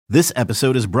This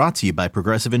episode is brought to you by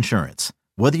Progressive Insurance.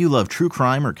 Whether you love true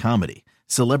crime or comedy,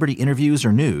 celebrity interviews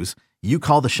or news, you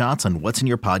call the shots on what's in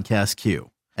your podcast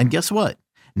queue. And guess what?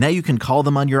 Now you can call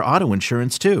them on your auto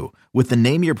insurance too with the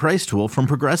Name Your Price tool from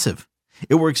Progressive.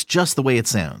 It works just the way it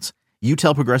sounds. You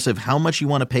tell Progressive how much you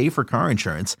want to pay for car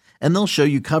insurance, and they'll show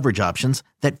you coverage options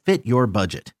that fit your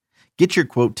budget. Get your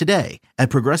quote today at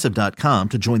Progressive.com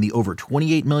to join the over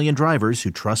 28 million drivers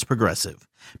who trust Progressive.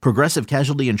 Progressive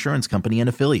Casualty Insurance Company and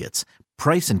Affiliates.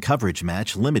 Price and coverage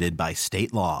match limited by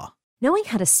state law. Knowing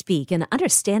how to speak and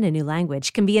understand a new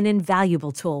language can be an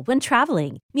invaluable tool when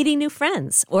traveling, meeting new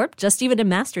friends, or just even to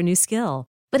master a new skill.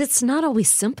 But it's not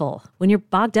always simple when you're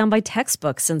bogged down by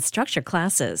textbooks and structure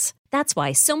classes. That's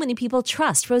why so many people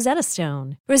trust Rosetta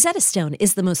Stone. Rosetta Stone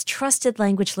is the most trusted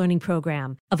language learning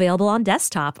program, available on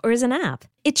desktop or as an app.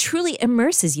 It truly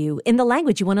immerses you in the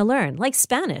language you want to learn, like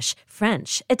Spanish,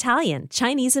 French, Italian,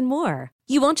 Chinese, and more.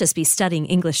 You won't just be studying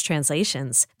English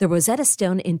translations. The Rosetta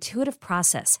Stone intuitive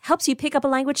process helps you pick up a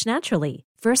language naturally,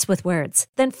 first with words,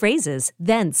 then phrases,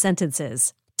 then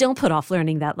sentences. Don't put off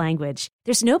learning that language.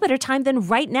 There's no better time than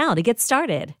right now to get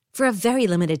started. For a very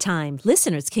limited time,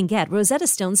 listeners can get Rosetta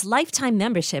Stone's lifetime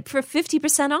membership for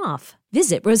 50% off.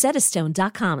 Visit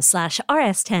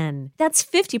rosettastone.com/rs10. That's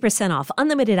 50% off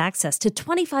unlimited access to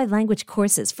 25 language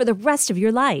courses for the rest of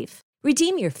your life.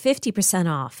 Redeem your 50%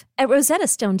 off at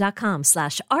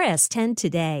rosettastone.com/rs10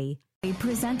 today.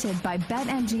 Presented by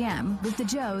BetMGM with the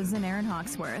Joes and Aaron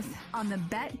Hawksworth on the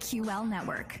BetQL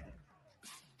Network.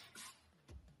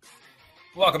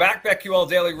 Welcome back, BetQL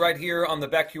Daily, right here on the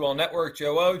BetQL Network.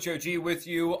 Joe O, Joe G with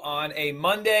you on a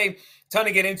Monday. Ton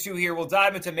to get into here. We'll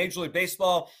dive into Major League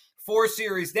Baseball. 4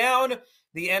 series down.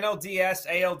 The NLDS,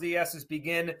 ALDSs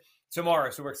begin tomorrow.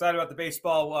 So we're excited about the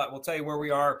baseball. We'll tell you where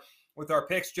we are with our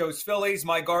picks. Joe's Phillies,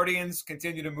 my Guardians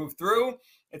continue to move through.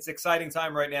 It's an exciting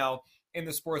time right now in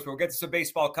the sports. We'll get to some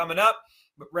baseball coming up.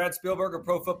 But Brad Spielberg of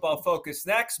Pro Football Focus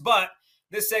next. But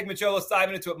this segment, Joe, let's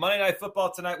dive into it. Monday Night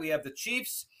Football tonight. We have the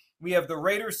Chiefs. We have the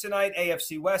Raiders tonight,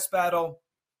 AFC West battle.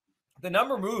 The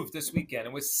number moved this weekend.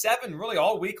 It was 7 really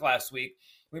all week last week.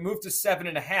 We moved to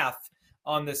 7.5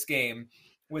 on this game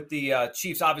with the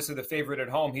Chiefs, obviously the favorite at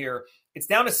home here. It's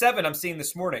down to 7 I'm seeing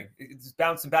this morning. It's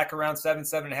bouncing back around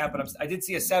 7.5, but I did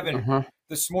see a 7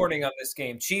 this morning on this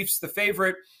game. Chiefs, the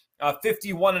favorite,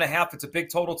 51.5. It's a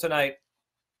big total tonight.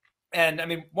 And, I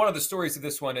mean, one of the stories of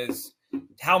this one is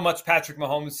how much Patrick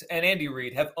Mahomes and Andy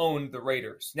Reid have owned the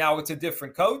Raiders. Now it's a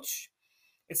different coach.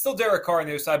 It's still Derek Carr on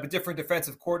the other side, but different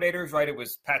defensive coordinators, right? It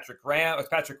was Patrick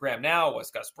Graham now. It was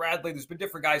Gus Bradley. There's been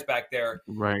different guys back there.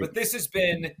 Right. But this has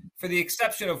been, for the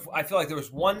exception of, I feel like there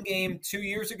was one game 3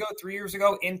 years ago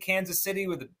in Kansas City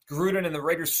with Gruden and the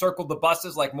Raiders circled the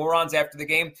buses like morons after the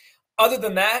game. Other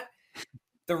than that,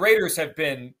 the Raiders have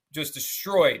been just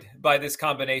destroyed by this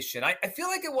combination. I feel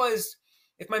like it was,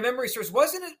 if my memory serves,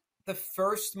 wasn't it the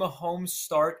first Mahomes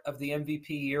start of the MVP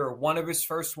year, or one of his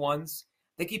first ones?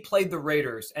 I think he played the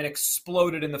Raiders and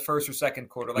exploded in the first or second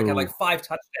quarter, had 5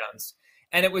 touchdowns.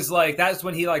 And it was like, that's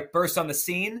when he burst on the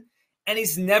scene, and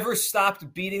he's never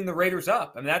stopped beating the Raiders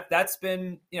up. I mean, that's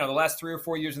been, the last 3 or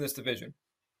 4 years in this division.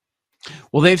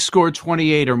 Well, they've scored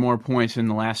 28 or more points in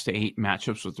the last 8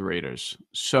 matchups with the Raiders.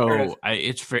 So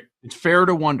it's fair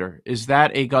to wonder, is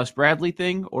that a Gus Bradley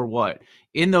thing or what?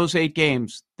 In those 8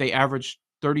 games, they averaged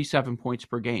 37 points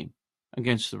per game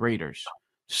against the Raiders.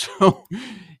 So,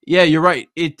 yeah, you're right.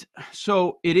 It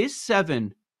is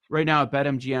 7 right now at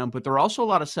BetMGM, but there are also a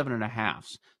lot of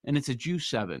 7.5s, and it's a juice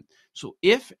 7. So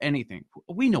if anything,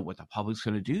 we know what the public's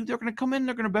going to do. They're going to come in,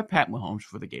 they're going to bet Pat Mahomes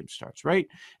before the game starts, right?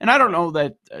 And I don't know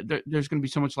that there's going to be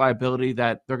so much liability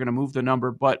that they're going to move the number,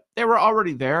 but they were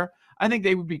already there. I think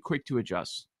they would be quick to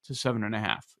adjust to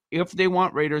 7.5. If they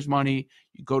want Raiders money,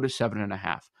 you go to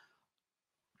 7.5.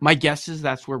 My guess is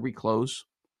that's where we close.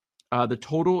 The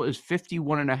total is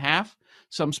 51.5.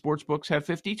 Some sports books have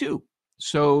 52.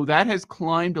 So that has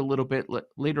climbed a little bit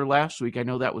later last week. I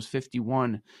know that was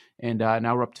 51, and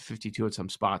now we're up to 52 at some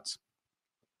spots.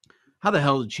 How the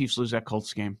hell did the Chiefs lose that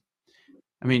Colts game?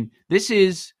 I mean, this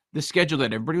is the schedule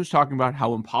that everybody was talking about,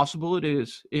 how impossible it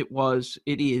is. It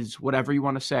is, whatever you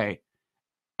want to say.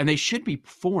 And they should be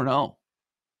 4-0.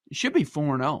 It should be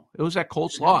 4-0. It was that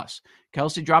Colts loss.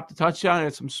 Kelsey dropped the touchdown,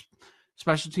 had some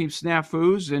special team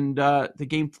snafus, and the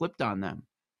game flipped on them.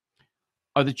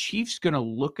 Are the Chiefs going to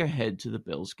look ahead to the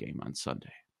Bills game on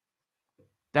Sunday?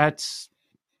 That's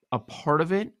a part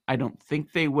of it. I don't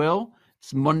think they will.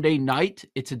 It's Monday night.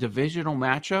 It's a divisional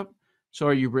matchup. So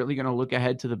are you really going to look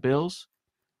ahead to the Bills?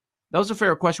 That was a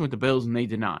fair question with the Bills, and they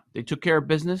did not. They took care of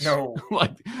business. No.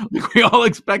 like we all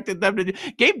expected them to do.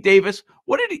 Gabe Davis,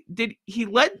 what did he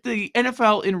led the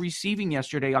NFL in receiving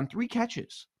yesterday on 3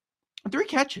 catches. On 3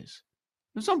 catches.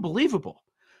 It's unbelievable.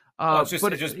 It's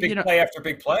just big play after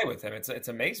big play with him. It's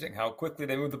amazing how quickly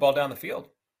they move the ball down the field.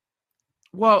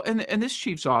 Well, and this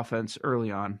Chiefs offense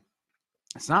early on,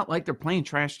 it's not like they're playing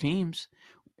trash teams.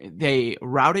 They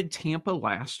routed Tampa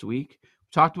last week. We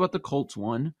talked about the Colts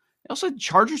one. They also had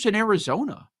Chargers in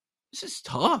Arizona. This is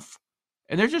tough.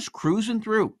 And they're just cruising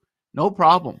through. No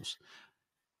problems.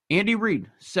 Andy Reid,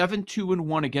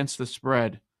 7-2-1 against the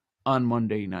spread on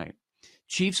Monday night.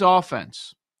 Chiefs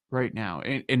offense right now.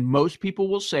 And most people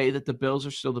will say that the Bills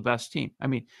are still the best team. I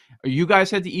mean, you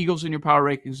guys had the Eagles in your power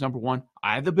rankings number 1.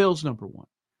 I have the Bills number 1.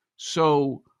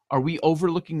 So are we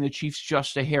overlooking the Chiefs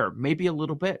just a hair? Maybe a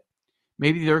little bit.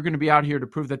 Maybe they're going to be out here to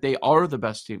prove that they are the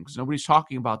best team because nobody's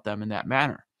talking about them in that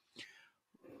manner.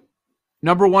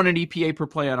 Number 1 in EPA per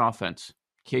play on offense,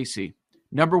 KC.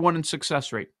 Number 1 in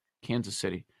success rate, Kansas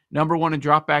City. Number 1 in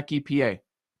drop back EPA,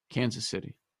 Kansas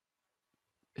City.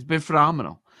 It's been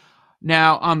phenomenal.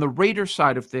 Now, on the Raiders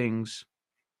side of things,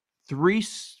 3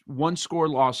 one-score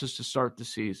losses to start the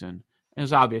season. And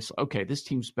it's obvious, okay, this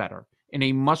team's better. In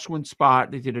a must-win spot,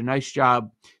 they did a nice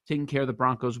job taking care of the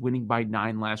Broncos, winning by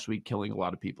 9 last week, killing a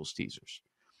lot of people's teasers.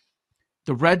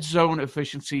 The red zone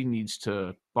efficiency needs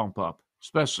to bump up,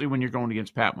 especially when you're going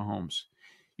against Pat Mahomes.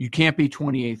 You can't be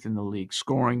 28th in the league,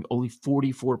 scoring only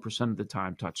 44% of the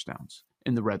time touchdowns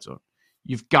in the red zone.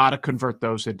 You've got to convert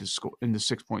those into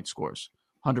 6-point scores,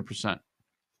 100%.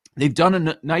 They've done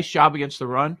a nice job against the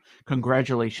run.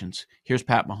 Congratulations. Here's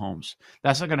Pat Mahomes.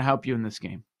 That's not going to help you in this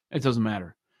game. It doesn't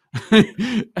matter.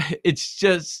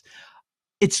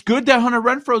 It's good that Hunter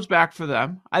Renfro's back for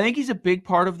them. I think he's a big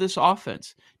part of this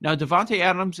offense. Now, Davante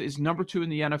Adams is number 2 in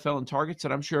the NFL in targets,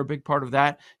 and I'm sure a big part of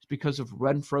that is because of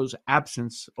Renfro's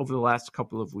absence over the last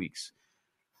couple of weeks.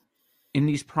 In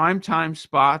these primetime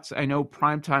spots, I know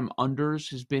primetime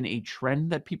unders has been a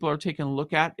trend that people are taking a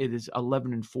look at. It is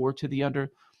 11-4 to the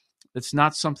under. That's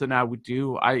not something I would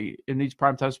do. In these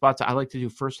primetime spots, I like to do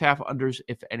first half unders,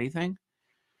 if anything.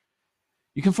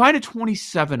 You can find a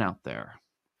 27 out there,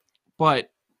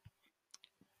 but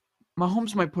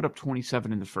Mahomes might put up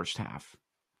 27 in the first half.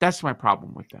 That's my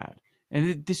problem with that.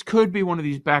 And this could be one of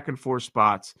these back and forth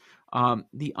spots.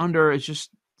 The under is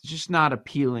just not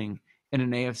appealing in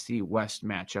an AFC West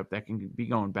matchup that can be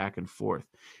going back and forth.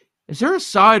 Is there a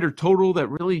side or total that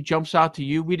really jumps out to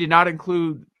you? We did not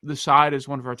include the side as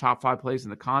one of our top 5 plays in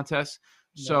the contest,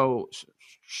 so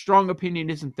strong opinion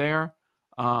isn't there.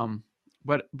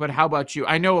 But how about you?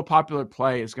 I know a popular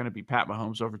play is going to be Pat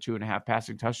Mahomes over 2.5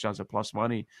 passing touchdowns at plus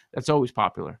money. That's always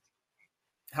popular.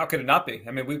 How could it not be?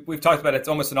 I mean, we've talked about it. It's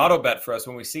almost an auto bet for us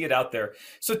when we see it out there.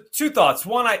 So 2 thoughts.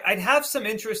 One, I'd have some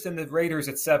interest in the Raiders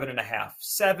at 7.5.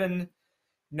 7,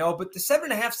 no, but the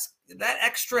 7.5, that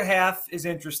extra half is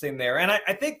interesting there. And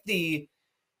I think the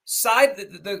side,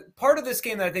 the part of this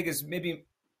game that I think is maybe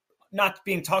not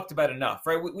being talked about enough,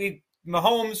 right? We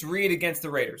Mahomes, Reid against the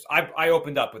Raiders. I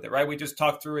opened up with it, right? We just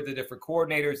talked through the different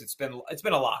coordinators. It's been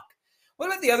a lock. What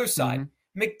about the other side?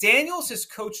 Mm-hmm. McDaniels has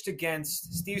coached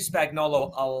against Steve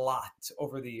Spagnuolo a lot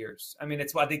over the years. I mean,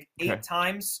 it's I think 8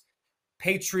 times.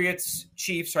 Patriots,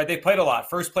 Chiefs, right? They played a lot.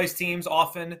 First place teams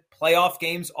often, playoff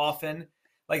games often.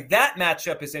 Like that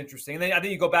matchup is interesting. And then I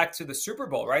think you go back to the Super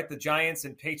Bowl, right? The Giants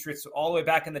and Patriots all the way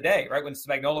back in the day, right? When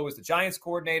Spagnuolo was the Giants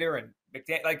coordinator and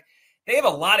McDaniels, like they have a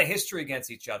lot of history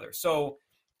against each other. So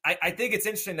I think it's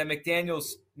interesting that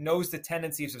McDaniels knows the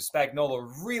tendencies of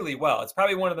Spagnuolo really well. It's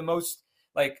probably one of the most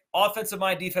like offensive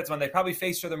mind, defensive mind. They probably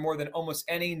face each other more than almost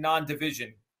any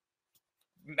non-division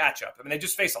matchup. I mean, they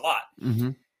just face a lot.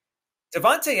 Mm-hmm.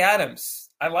 Davante Adams,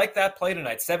 I like that play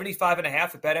tonight. 75.5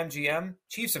 at BetMGM.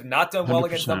 Chiefs have not done well 100%.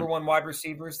 Against number 1 wide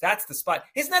receivers. That's the spot.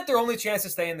 Isn't that their only chance to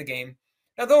stay in the game?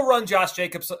 Now they'll run Josh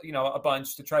Jacobs, a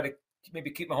bunch to try to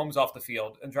maybe keep Mahomes off the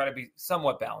field and try to be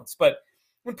somewhat balanced. But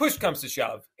when push comes to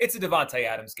shove, it's a Davante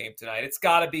Adams game tonight. It's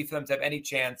got to be for them to have any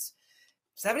chance.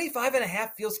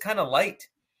 75.5 feels kind of light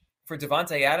for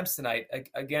Davante Adams tonight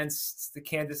against the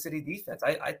Kansas City defense.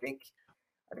 I think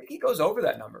he goes over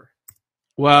that number.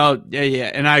 Well,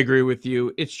 yeah, and I agree with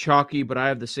you. It's chalky, but I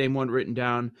have the same one written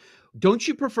down. Don't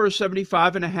you prefer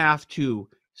 75.5 to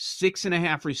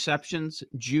 6.5 receptions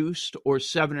juiced or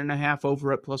 7.5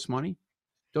 over at plus money?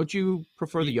 Don't you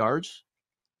prefer the yards?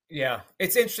 Yeah,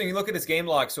 it's interesting. You look at his game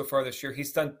log so far this year.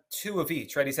 He's done 2 of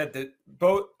each, right? He's had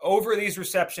both over these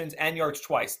receptions and yards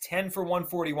twice. 10 for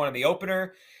 141 in the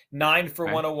opener, 9 for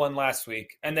 101 last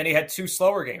week. And then he had 2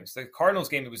 slower games. The Cardinals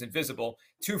game, he was invisible,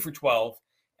 2 for 12.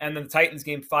 And then the Titans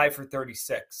game, 5 for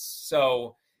 36.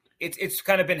 So it's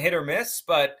kind of been hit or miss,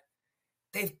 but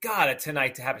they've got it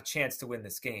tonight to have a chance to win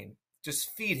this game.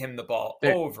 Just feed him the ball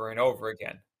over and over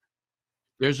again.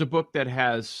 There's a book that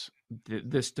has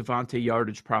this Davante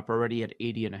yardage prop already at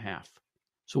 80.5.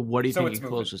 So what do you think he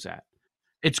closes at?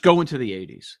 It's going to the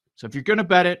 80s. So if you're going to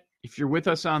bet it, if you're with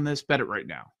us on this, bet it right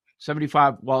now.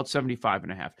 75, well, it's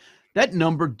 75.5. That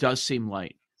number does seem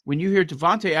light. When you hear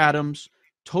Davante Adams,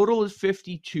 total is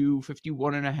 52,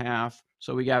 51.5.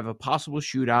 So we have a possible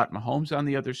shootout. Mahomes on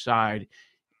the other side.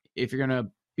 If you're going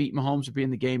to beat Mahomes or be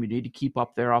in the game, you need to keep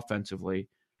up there offensively.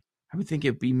 I would think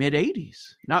it'd be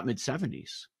mid-80s, not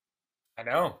mid-70s. I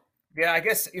know. Yeah, I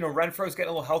guess, Renfro's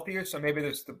getting a little healthier, so maybe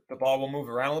the ball will move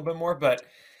around a little bit more. But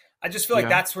I just feel like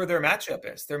that's where their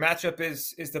matchup is. Their matchup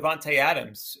is Davante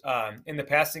Adams in the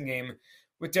passing game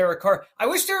with Derek Carr. I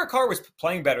wish Derek Carr was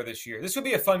playing better this year. This would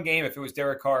be a fun game if it was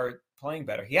Derek Carr playing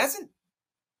better. It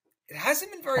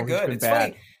hasn't been very good. It's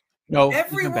bad. Funny. No,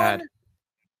 everyone, he's been bad.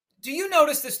 Do you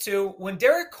notice this too? When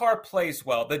Derek Carr plays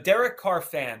well, the Derek Carr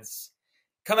fans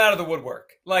come out of the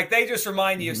woodwork. Like, they just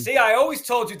remind you, see, I always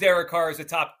told you Derek Carr is a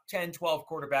top 10, 12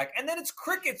 quarterback. And then it's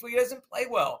crickets when he doesn't play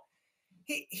well.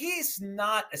 He's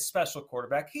not a special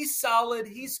quarterback. He's solid.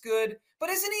 He's good. But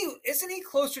isn't he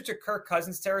closer to Kirk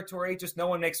Cousins territory? Just no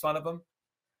one makes fun of him.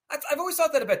 I've always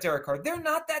thought that about Derek Carr. They're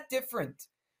not that different.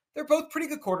 They're both pretty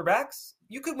good quarterbacks.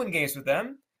 You could win games with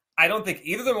them. I don't think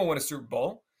either of them will win a Super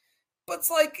Bowl. But it's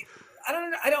like,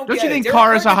 I don't you think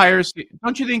Carr is a higher?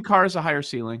 Don't you think Carr is a higher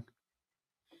ceiling?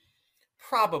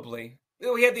 Probably.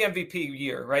 He had the MVP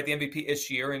year, right? The MVP-ish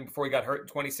year, and before he got hurt in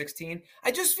 2016.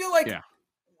 I just feel like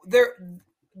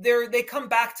they come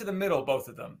back to the middle, both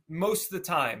of them, most of the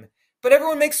time. But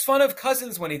everyone makes fun of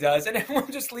Cousins when he does, and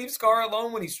everyone just leaves Carr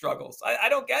alone when he struggles. I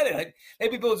don't get it.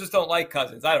 Maybe people just don't like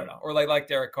Cousins. I don't know. Or like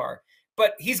Derek Carr.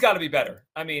 But he's got to be better.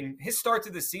 I mean, his start to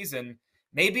the season,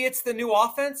 maybe it's the new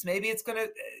offense. Maybe it's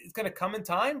gonna come in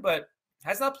time, but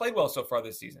has not played well so far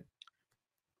this season.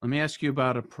 Let me ask you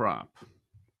about a prop.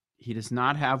 He does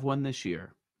not have one this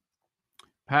year.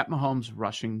 Pat Mahomes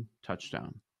rushing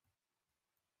touchdown.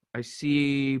 I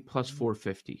see plus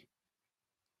 450.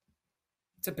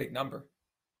 It's a big number.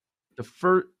 The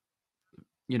first,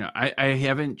 I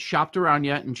haven't shopped around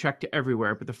yet and checked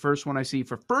everywhere, but the first one I see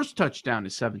for first touchdown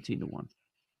is 17-1.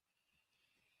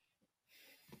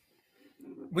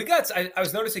 I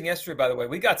was noticing yesterday, by the way,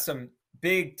 we got some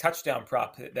big touchdown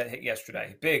prop that hit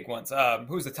yesterday. Big ones.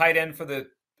 Who's the tight end for the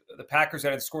Packers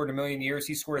that had scored in a million years?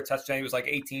 He scored a touchdown. He was like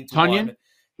 18-1. Tonyan?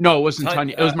 No, it wasn't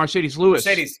Tonyan. It was Mercedes Lewis.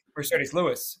 Mercedes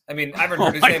Lewis. I mean, I haven't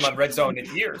heard his name on Red Zone in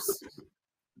years.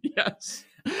 Yes.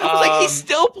 I was like, he's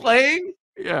still playing?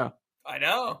 Yeah. I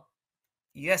know.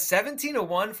 Yeah,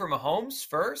 17-1 for Mahomes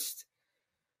first.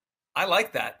 I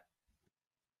like that.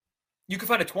 You can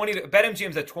find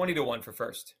BetMGM's at 20-1 for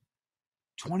first.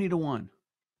 20-1.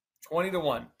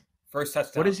 20-1. First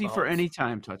touchdown. What is he Mahomes. For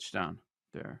anytime touchdown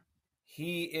there?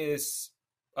 He is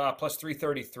plus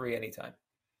 333 anytime.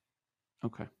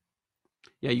 Okay.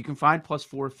 Yeah, you can find plus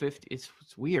 450. It's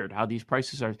weird how these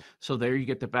prices are. So there you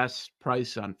get the best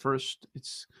price on first.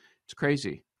 It's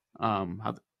crazy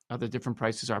how the different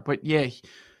prices are. But yeah,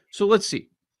 so let's see.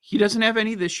 He doesn't have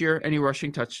any this year, any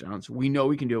rushing touchdowns. We know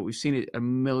we can do it. We've seen it a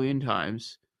million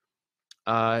times.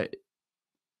 Last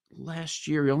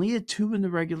year, he only had 2 in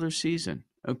the regular season.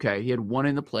 Okay, he had 1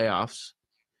 in the playoffs.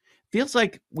 Feels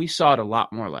like we saw it a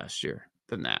lot more last year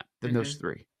than those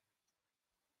 3.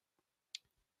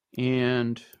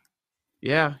 And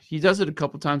yeah, he does it a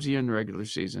couple times a year in the regular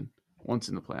season, once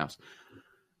in the playoffs.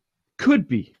 Could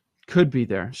be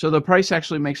there. So the price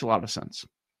actually makes a lot of sense.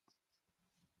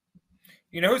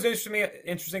 You know who's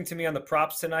interesting to me on the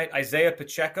props tonight? Isaiah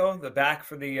Pacheco, the back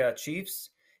for the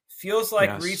Chiefs. Feels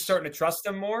like Reed's starting to trust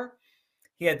him more.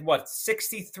 He had,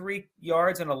 63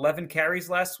 yards and 11 carries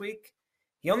last week.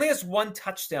 He only has 1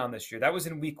 touchdown this year. That was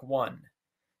in week 1.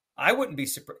 I wouldn't be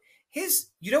surprised.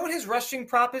 You know what his rushing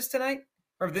prop is tonight?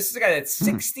 Remember, this is a guy that's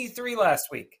 63 last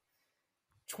week.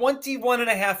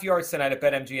 21.5 yards tonight at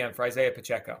BetMGM for Isaiah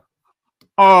Pacheco.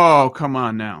 Oh, come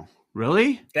on now.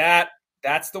 Really?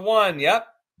 That's the one. Yep.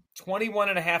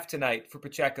 21.5 tonight for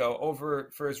Pacheco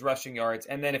over for his rushing yards.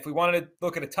 And then if we wanted to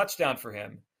look at a touchdown for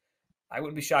him, I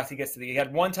wouldn't be shocked he gets to he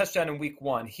had 1 touchdown in week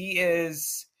 1. He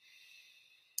is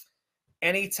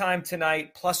anytime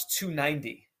tonight plus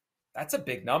 290. That's a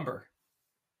big number.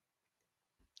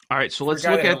 All right, so let's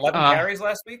look at 11 carries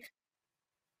last week.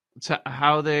 He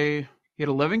had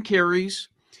 11 carries.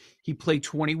 He played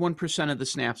 21% of the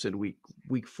snaps in week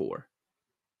 4.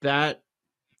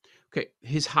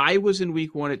 His high was in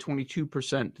week 1 at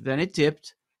 22%. Then it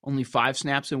dipped, only 5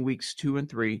 snaps in weeks 2 and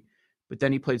 3, but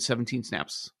then he played 17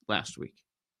 snaps last week.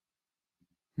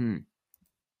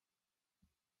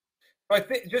 I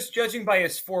think just judging by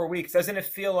his 4 weeks, doesn't it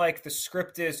feel like the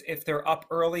script is if they're up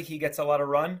early, he gets a lot of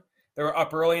run? They were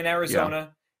up early in Arizona. Yeah.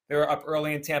 They were up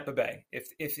early in Tampa Bay.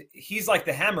 If he's like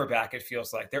the hammerback, it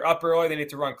feels like. They're up early. They need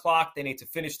to run clock. They need to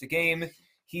finish the game.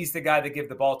 He's the guy to give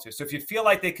the ball to. So if you feel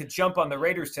like they could jump on the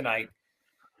Raiders tonight,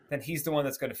 then he's the one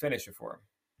that's going to finish it for him.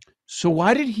 So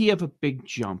why did he have a big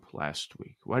jump last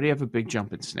week? Why did he have a big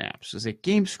jump in snaps? Is it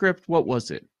game script? What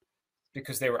was it?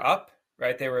 Because they were up,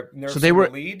 right? They were nursing the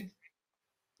lead.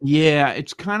 Yeah,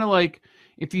 it's kind of like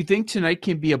if you think tonight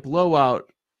can be a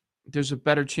blowout, there's a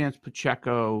better chance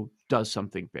Pacheco does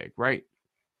something big, right?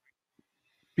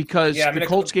 Because the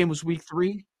Colts game was week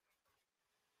 3.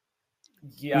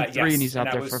 Yeah, week 3, and he's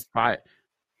out there for 5.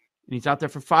 And he's out there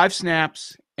for 5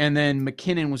 snaps, and then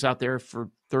McKinnon was out there for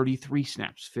 33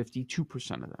 snaps,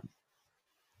 52% of them.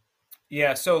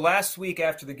 Yeah, so last week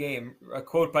after the game, a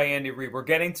quote by Andy Reid, we're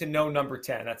getting to know number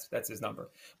 10. That's his number.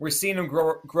 We're seeing him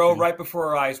grow right before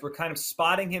our eyes. We're kind of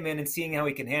spotting him in and seeing how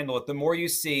he can handle it. The more you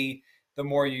see, the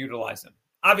more you utilize him.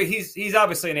 He's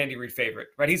obviously an Andy Reid favorite,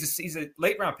 right? He's a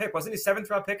late-round pick. Wasn't he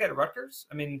 7th-round pick at Rutgers?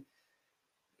 I mean,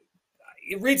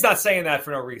 Reid's not saying that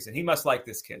for no reason. He must like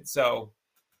this kid. So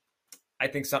I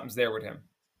think something's there with him.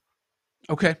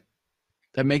 Okay.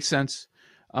 That makes sense.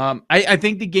 I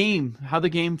think how the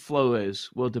game flow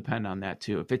will depend on that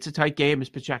too. If it's a tight game, is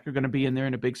Pacheco going to be in there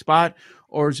in a big spot,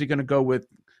 or is he going to go with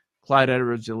Clyde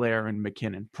Edwards-Helaire and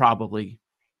McKinnon? Probably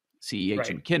CEH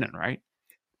and McKinnon, right?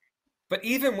 But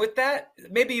even with that,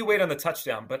 maybe you wait on the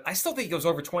touchdown, but I still think he goes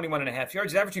over 21.5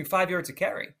 yards. He's averaging 5 yards a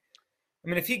carry. I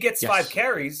mean, if he gets 5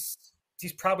 carries,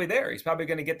 he's probably there. He's probably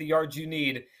going to get the yards you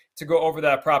need to go over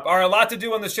that prop. All right, a lot to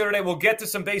do on the show today. We'll get to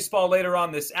some baseball later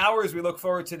on this hour as we look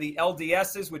forward to the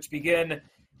LDSs, which begin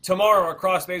tomorrow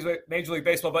across Major League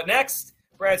Baseball. But next,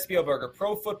 Brad Spielberger,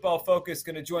 Pro Football Focus,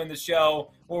 going to join the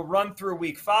show. We'll run through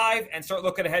Week 5 and start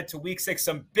looking ahead to Week 6.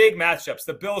 Some big matchups,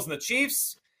 the Bills and the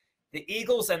Chiefs, the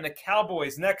Eagles and the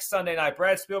Cowboys next Sunday night.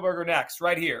 Brad Spielberger next,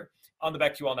 right here on the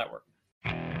BetQL Network.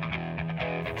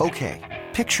 Okay,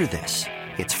 picture this.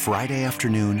 It's Friday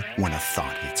afternoon when a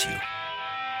thought hits you.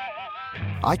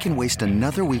 I can waste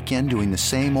another weekend doing the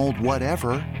same old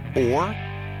whatever, or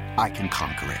I can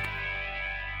conquer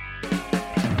it.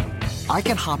 I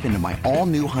can hop into my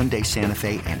all-new Hyundai Santa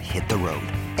Fe and hit the road.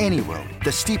 Any road.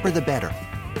 The steeper, the better.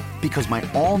 Because my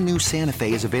all-new Santa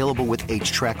Fe is available with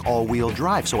H-Track all-wheel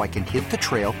drive, so I can hit the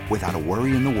trail without a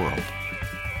worry in the world.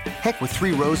 Heck, with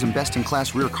 3 rows and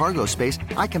best-in-class rear cargo space,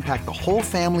 I can pack the whole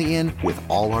family in with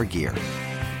all our gear.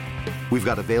 We've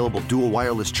got available dual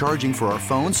wireless charging for our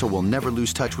phones, so we'll never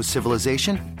lose touch with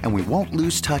civilization, and we won't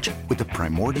lose touch with the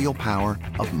primordial power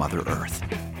of Mother Earth.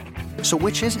 So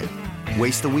which is it?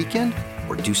 Waste the weekend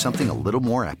or do something a little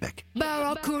more epic?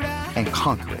 And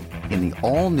conquer it in the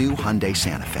all-new Hyundai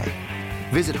Santa Fe.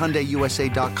 Visit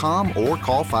HyundaiUSA.com or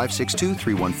call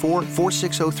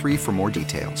 562-314-4603 for more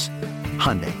details.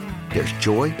 Hyundai, there's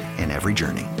joy in every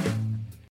journey.